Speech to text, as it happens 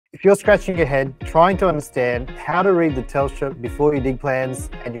If you're scratching your head trying to understand how to read the Telstra before you dig plans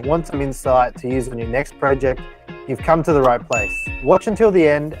and you want some insight to use on your next project, you've come to the right place. Watch until the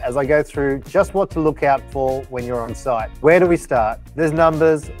end as I go through just what to look out for when you're on site. Where do we start? There's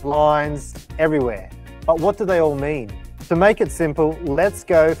numbers, lines, everywhere. But what do they all mean? To make it simple, let's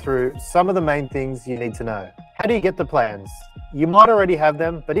go through some of the main things you need to know. How do you get the plans? You might already have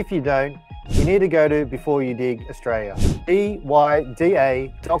them, but if you don't, you need to go to Before You Dig Australia,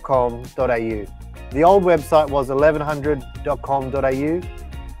 byda.com.au. The old website was 1100.com.au.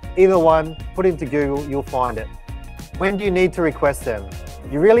 Either one, put into Google, you'll find it. When do you need to request them?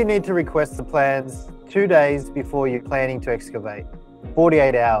 You really need to request the plans 2 days before you're planning to excavate,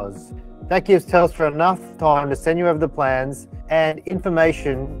 48 hours. That gives Telstra enough time to send you over the plans and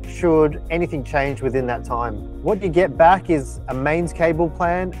information should anything change within that time. What you get back is a mains cable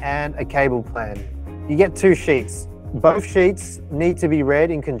plan and a cable plan. You get 2 sheets. Both sheets need to be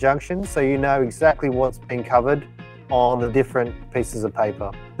read in conjunction so you know exactly what's being covered on the different pieces of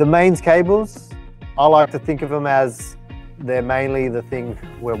paper. The mains cables, I like to think of them as they're mainly the thing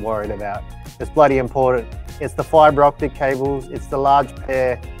we're worried about. It's bloody important. It's the fibre optic cables, it's the large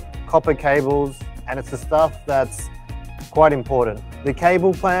pair copper cables, and it's the stuff that's quite important. The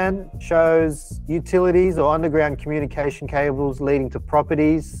cable plan shows utilities or underground communication cables leading to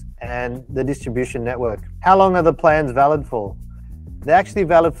properties and the distribution network. How long are the plans valid for? They're actually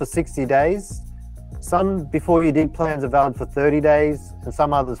valid for 60 days. Some Before You Dig plans are valid for 30 days and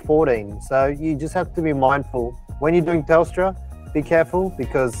some others 14. So you just have to be mindful. When you're doing Telstra, be careful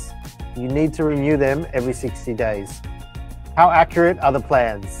because you need to renew them every 60 days. How accurate are the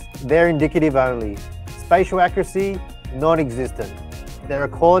plans? They're indicative only. Spatial accuracy, non-existent. They're a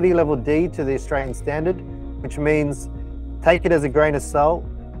quality level D to the Australian standard, which means take it as a grain of salt.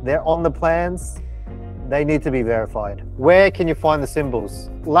 They're on the plans. They need to be verified. Where can you find the symbols?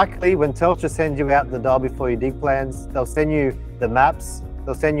 Luckily, when Telstra sends you out the Dial Before You Dig plans, they'll send you the maps,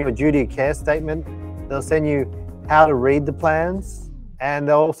 they'll send you a duty of care statement, they'll send you how to read the plans, and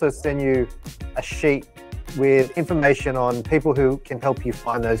they'll also send you a sheet with information on people who can help you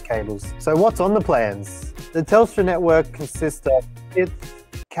find those cables. So what's on the plans? The Telstra network consists of pits,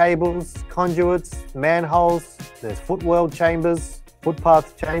 cables, conduits, manholes, there's footwell chambers,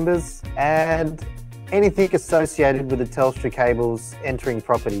 footpath chambers, and anything associated with the Telstra cables entering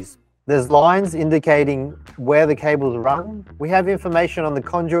properties. There's lines indicating where the cables run. We have information on the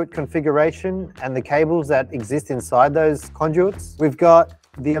conduit configuration and the cables that exist inside those conduits. We've got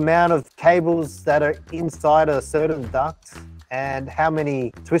the amount of cables that are inside a certain duct and how many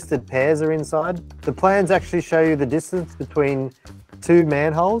twisted pairs are inside. The plans actually show you the distance between 2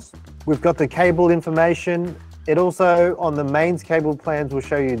 manholes. We've got the cable information. It also, on the mains cable plans, will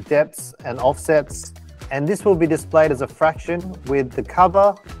show you depths and offsets, and this will be displayed as a fraction with the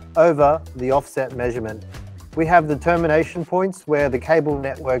cover over the offset measurement. We have the termination points where the cable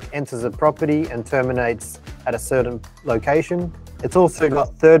network enters a property and terminates at a certain location. It's also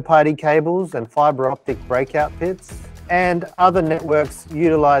got third-party cables and fibre optic breakout pits and other networks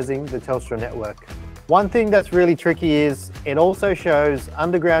utilising the Telstra network. One thing that's really tricky is it also shows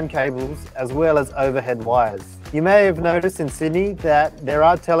underground cables as well as overhead wires. You may have noticed in Sydney that there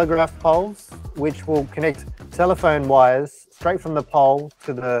are telegraph poles which will connect telephone wires straight from the pole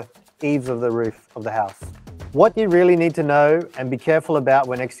to the eaves of the roof of the house. What you really need to know and be careful about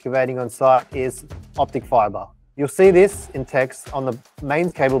when excavating on site is optic fibre. You'll see this in text on the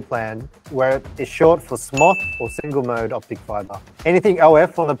mains cable plan where it is short for SMOF or single mode optic fibre. Anything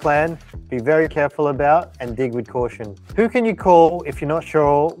OF on the plan, be very careful about and dig with caution. Who can you call if you're not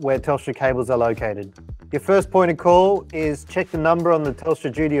sure where Telstra cables are located? Your first point of call is check the number on the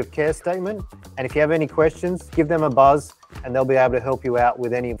Telstra duty of care statement, and if you have any questions, give them a buzz and they'll be able to help you out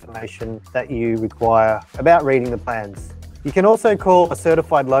with any information that you require about reading the plans. You can also call a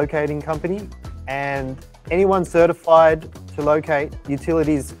certified locating company, and anyone certified to locate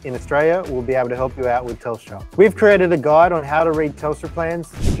utilities in Australia will be able to help you out with Telstra. We've created a guide on how to read Telstra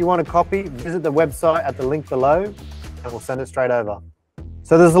plans. If you want a copy, visit the website at the link below and we'll send it straight over.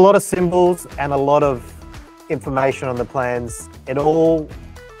 So there's a lot of symbols and a lot of information on the plans. It all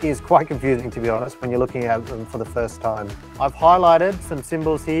is quite confusing, to be honest, when you're looking at them for the first time. I've highlighted some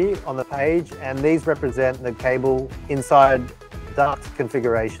symbols here on the page, and these represent the cable inside duct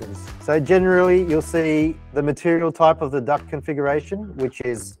configurations. So generally you'll see the material type of the duct configuration, which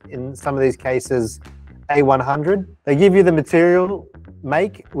is in some of these cases A100. They give you the material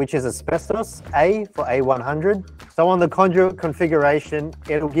make, which is asbestos, A for A100. So on the conduit configuration,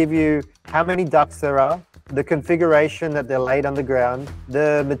 it'll give you how many ducts there are, the configuration that they're laid underground,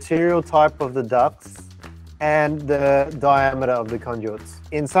 the material type of the ducts, and the diameter of the conduits.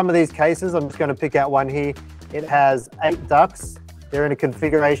 In some of these cases, I'm just going to pick out one here. It has 8 ducts. They're in a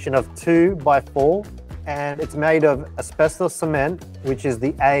configuration of 2 by 4, and it's made of asbestos cement, which is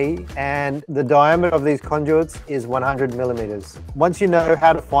the A, and the diameter of these conduits is 100 millimeters. Once you know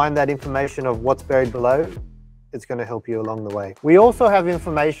how to find that information of what's buried below, it's going to help you along the way. We also have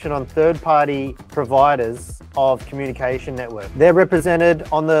information on third-party providers of communication network. They're represented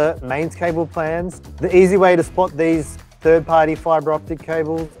on the mains cable plans. The easy way to spot these third-party fibre optic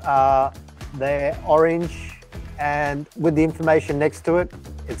cables are they're orange, and with the information next to it,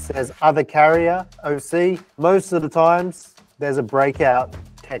 it says other carrier, OC. Most of the times, there's a breakout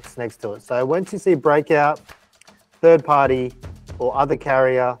text next to it. So once you see breakout, third party, or other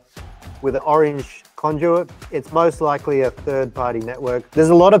carrier with an orange conduit, it's most likely a third-party network. There's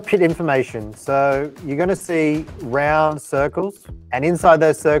a lot of pit information. So you're going to see round circles, and inside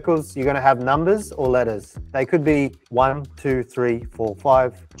those circles, you're going to have numbers or letters. They could be 1, 2, 3, 4,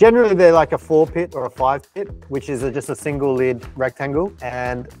 5. Generally, they're like a 4 pit or a 5 pit, which is just a single lid rectangle.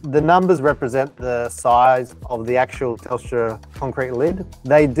 And the numbers represent the size of the actual Telstra concrete lid.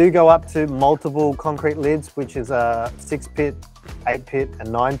 They do go up to multiple concrete lids, which is a 6 pit, 8 pit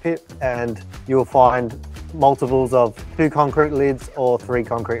and 9 pit, and you'll find multiples of 2 concrete lids or 3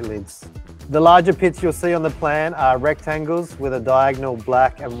 concrete lids. The larger pits you'll see on the plan are rectangles with a diagonal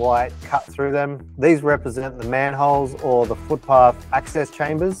black and white cut through them. These represent the manholes or the footpath access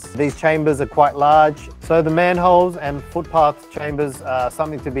chambers. These chambers are quite large, so the manholes and footpath chambers are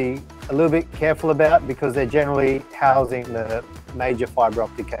something to be a little bit careful about because they're generally housing the major fibre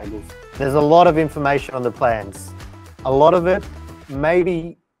optic cables. There's a lot of information on the plans. A lot of it may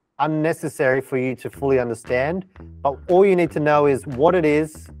be unnecessary for you to fully understand, but all you need to know is what it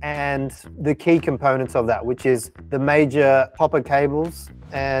is and the key components of that, which is the major copper cables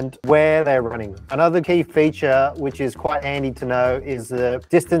and where they're running. Another key feature, which is quite handy to know, is the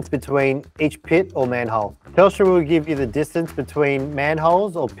distance between each pit or manhole. Telstra will give you the distance between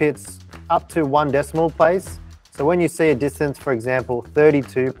manholes or pits up to 1 decimal place. So when you see a distance, for example,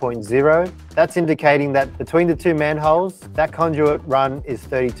 32.0, that's indicating that between the 2 manholes, that conduit run is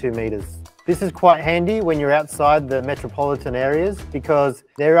 32 meters. This is quite handy when you're outside the metropolitan areas because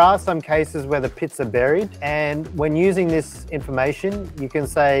there are some cases where the pits are buried, and when using this information, you can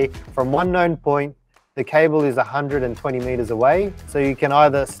say from one known point, the cable is 120 meters away. So you can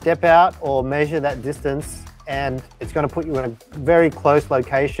either step out or measure that distance, and it's going to put you in a very close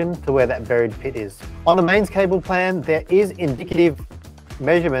location to where that buried pit is. On the mains cable plan, there is indicative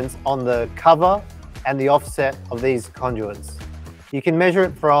measurements on the cover and the offset of these conduits. You can measure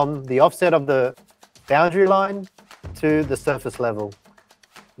it from the offset of the boundary line to the surface level.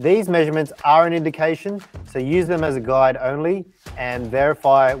 These measurements are an indication, so use them as a guide only and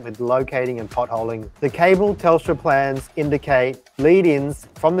verify with locating and potholing. The cable Telstra plans indicate lead-ins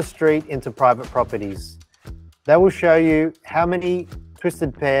from the street into private properties. They will show you how many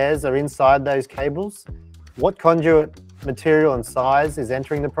twisted pairs are inside those cables, what conduit material and size is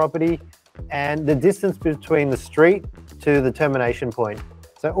entering the property, and the distance between the street to the termination point.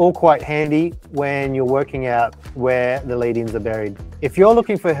 So all quite handy when you're working out where the lead-ins are buried. If you're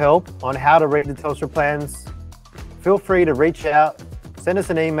looking for help on how to read the Telstra plans, feel free to reach out, send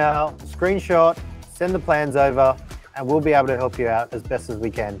us an email, screenshot, send the plans over, and we'll be able to help you out as best as we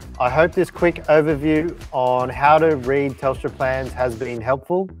can. I hope this quick overview on how to read Telstra plans has been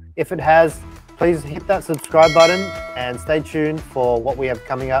helpful. If it has, please hit that subscribe button and stay tuned for what we have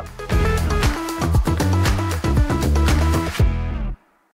coming up